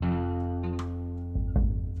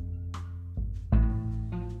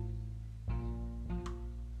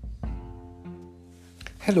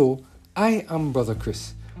Hello, I am Brother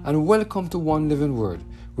Chris, and welcome to One Living Word,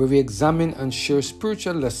 where we examine and share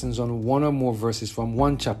spiritual lessons on one or more verses from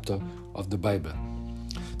one chapter of the Bible.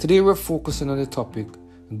 Today we're focusing on the topic,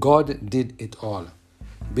 God Did It All,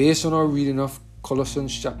 based on our reading of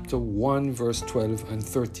Colossians chapter 1, verse 12 and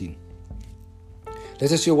 13.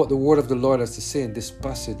 Let us hear what the word of the Lord has to say in this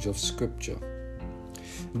passage of Scripture.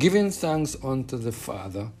 Giving thanks unto the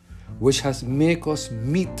Father, which has made us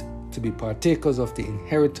meet to be partakers of the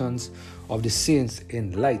inheritance of the saints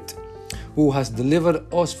in light, who has delivered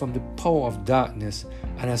us from the power of darkness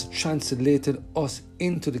and has translated us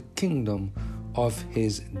into the kingdom of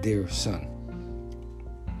his dear Son.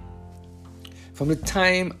 From the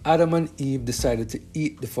time Adam and Eve decided to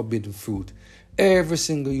eat the forbidden fruit, every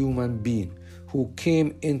single human being who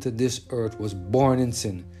came into this earth was born in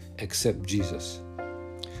sin, except Jesus.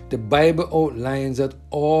 The Bible outlines that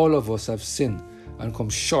all of us have sinned and come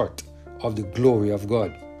short of the glory of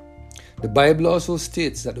God. The Bible also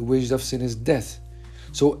states that the wages of sin is death.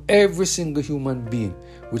 So every single human being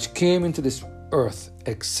which came into this earth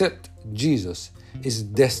except Jesus is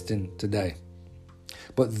destined to die.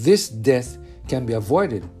 But this death can be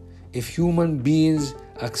avoided if human beings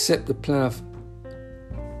accept the plan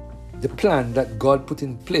that God put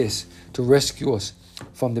in place to rescue us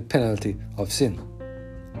from the penalty of sin.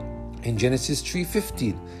 In Genesis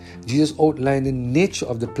 3:15, Jesus outlined the nature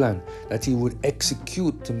of the plan that he would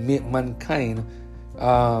execute to make mankind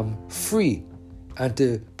free and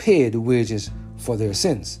to pay the wages for their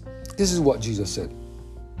sins. This is what Jesus said.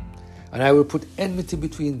 And I will put enmity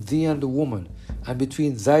between thee and the woman, and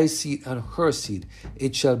between thy seed and her seed.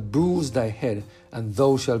 It shall bruise thy head, and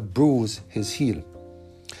thou shalt bruise his heel.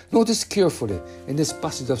 Notice carefully in this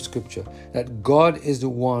passage of Scripture that God is the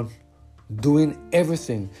one doing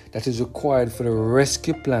everything that is required for the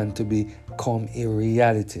rescue plan to become a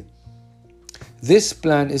reality. This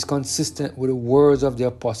plan is consistent with the words of the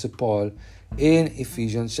Apostle Paul in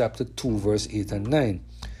Ephesians chapter 2 verse 8 and 9.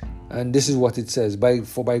 And this is what it says,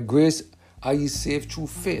 For by grace are ye saved through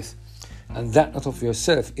faith, and that not of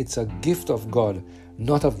yourself, it's a gift of God,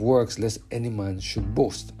 not of works, lest any man should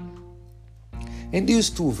boast. In these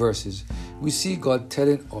two verses, we see God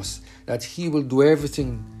telling us that he will do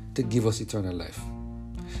everything to give us eternal life.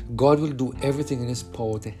 God will do everything in his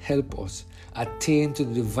power to help us attain to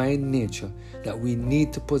the divine nature that we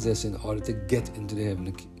need to possess in order to get into the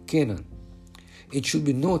heavenly Canaan. It should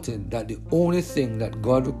be noted that the only thing that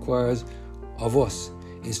God requires of us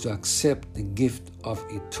is to accept the gift of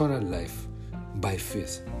eternal life by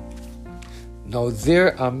faith. Now,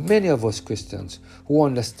 there are many of us Christians who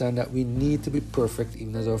understand that we need to be perfect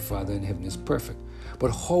even as our Father in heaven is perfect.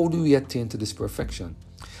 But how do we attain to this perfection?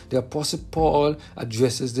 The Apostle Paul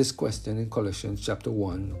addresses this question in Colossians chapter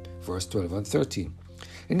 1, verse 12 and 13.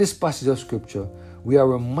 In this passage of Scripture, we are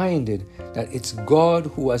reminded that it's God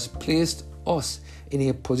who has placed us in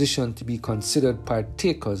a position to be considered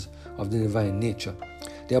partakers of the divine nature.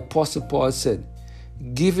 The Apostle Paul said,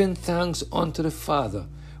 Giving thanks unto the Father,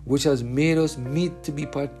 which has made us meet to be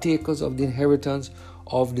partakers of the inheritance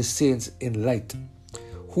of the saints in light,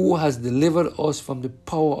 who has delivered us from the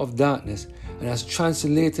power of darkness and has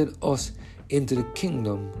translated us into the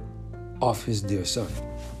kingdom of his dear Son.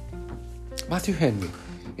 Matthew Henry,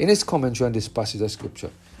 in his commentary on this passage of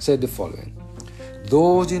Scripture, said the following: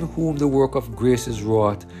 Those in whom the work of grace is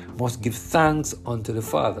wrought must give thanks unto the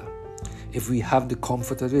Father. If we have the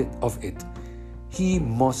comfort of it, he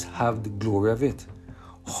must have the glory of it.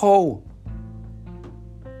 How?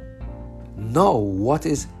 Now,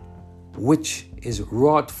 which is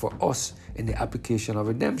wrought for us in the application of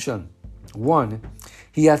redemption? 1.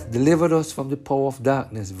 He hath delivered us from the power of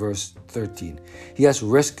darkness, verse 13. He has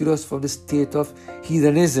rescued us from the state of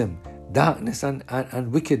heathenism, darkness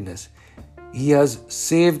and wickedness. He has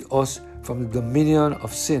saved us from the dominion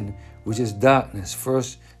of sin, which is darkness, 1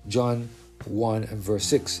 John 1 and verse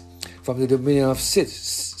 6. From the dominion of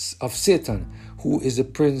Satan, who is the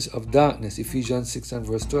prince of darkness, Ephesians 6 and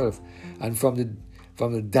verse 12. And from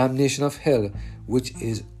the damnation of hell, which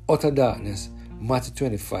is utter darkness, Matthew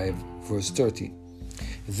 25 verse 30.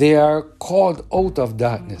 They are called out of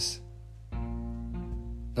darkness.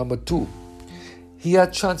 Number 2, he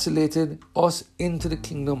had translated us into the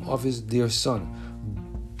kingdom of his dear Son,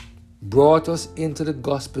 brought us into the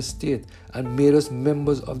gospel state, and made us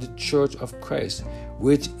members of the church of Christ,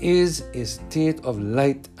 which is a state of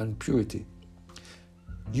light and purity.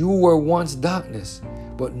 You were once darkness,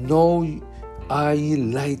 but now are ye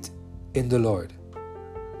light in the Lord,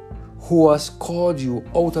 who has called you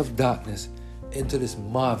out of darkness into this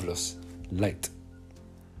marvelous light.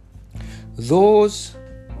 Those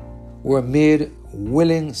were made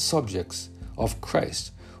willing subjects of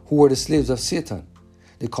Christ, who were the slaves of Satan.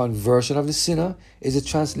 The conversion of the sinner is the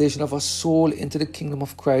translation of a soul into the kingdom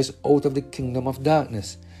of Christ out of the kingdom of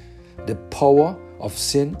darkness. The power of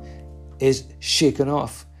sin is shaken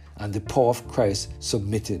off and the power of Christ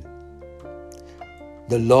submitted.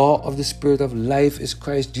 The law of the Spirit of life is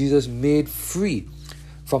Christ Jesus made free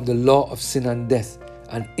from the law of sin and death,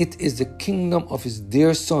 and it is the kingdom of his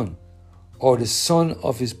dear Son, or the Son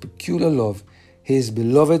of his peculiar love, his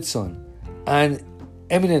beloved Son, and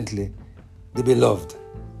eminently the beloved.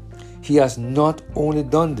 He has not only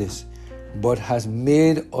done this, but has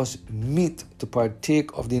made us meet to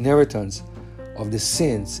partake of the inheritance of the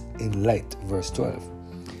saints in light. Verse 12.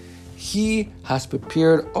 He has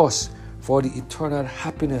prepared us for the eternal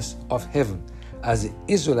happiness of heaven, as the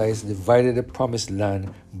Israelites divided the promised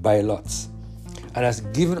land by lots, and has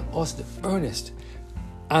given us the earnest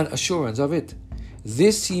and assurance of it.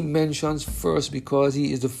 This he mentions first because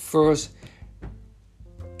he is the first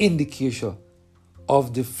indication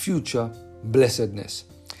of the future blessedness,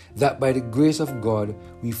 that by the grace of God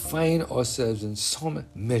we find ourselves in some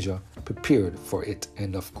measure prepared for it.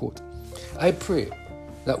 End of quote. I pray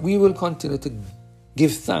that we will continue to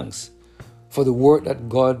give thanks for the work that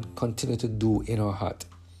God continues to do in our heart.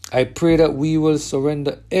 I pray that we will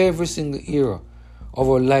surrender every single area of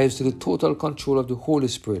our lives to the total control of the Holy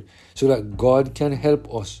Spirit, so that God can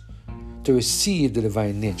help us to receive the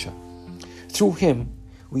divine nature. Through him,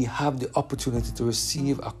 we have the opportunity to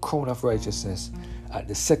receive a crown of righteousness at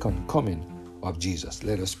the second coming of Jesus.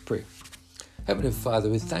 Let us pray. Heavenly Father,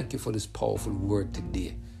 we thank you for this powerful word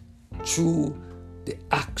today. Through the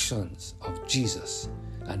actions of Jesus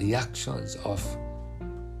and the actions of,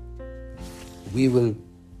 we will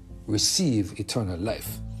receive eternal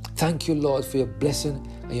life. Thank you, Lord, for your blessing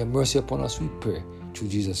and your mercy upon us, we pray. Through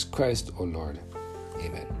Jesus Christ, our Lord.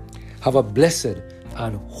 Amen. Have a blessed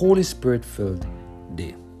and Holy Spirit-filled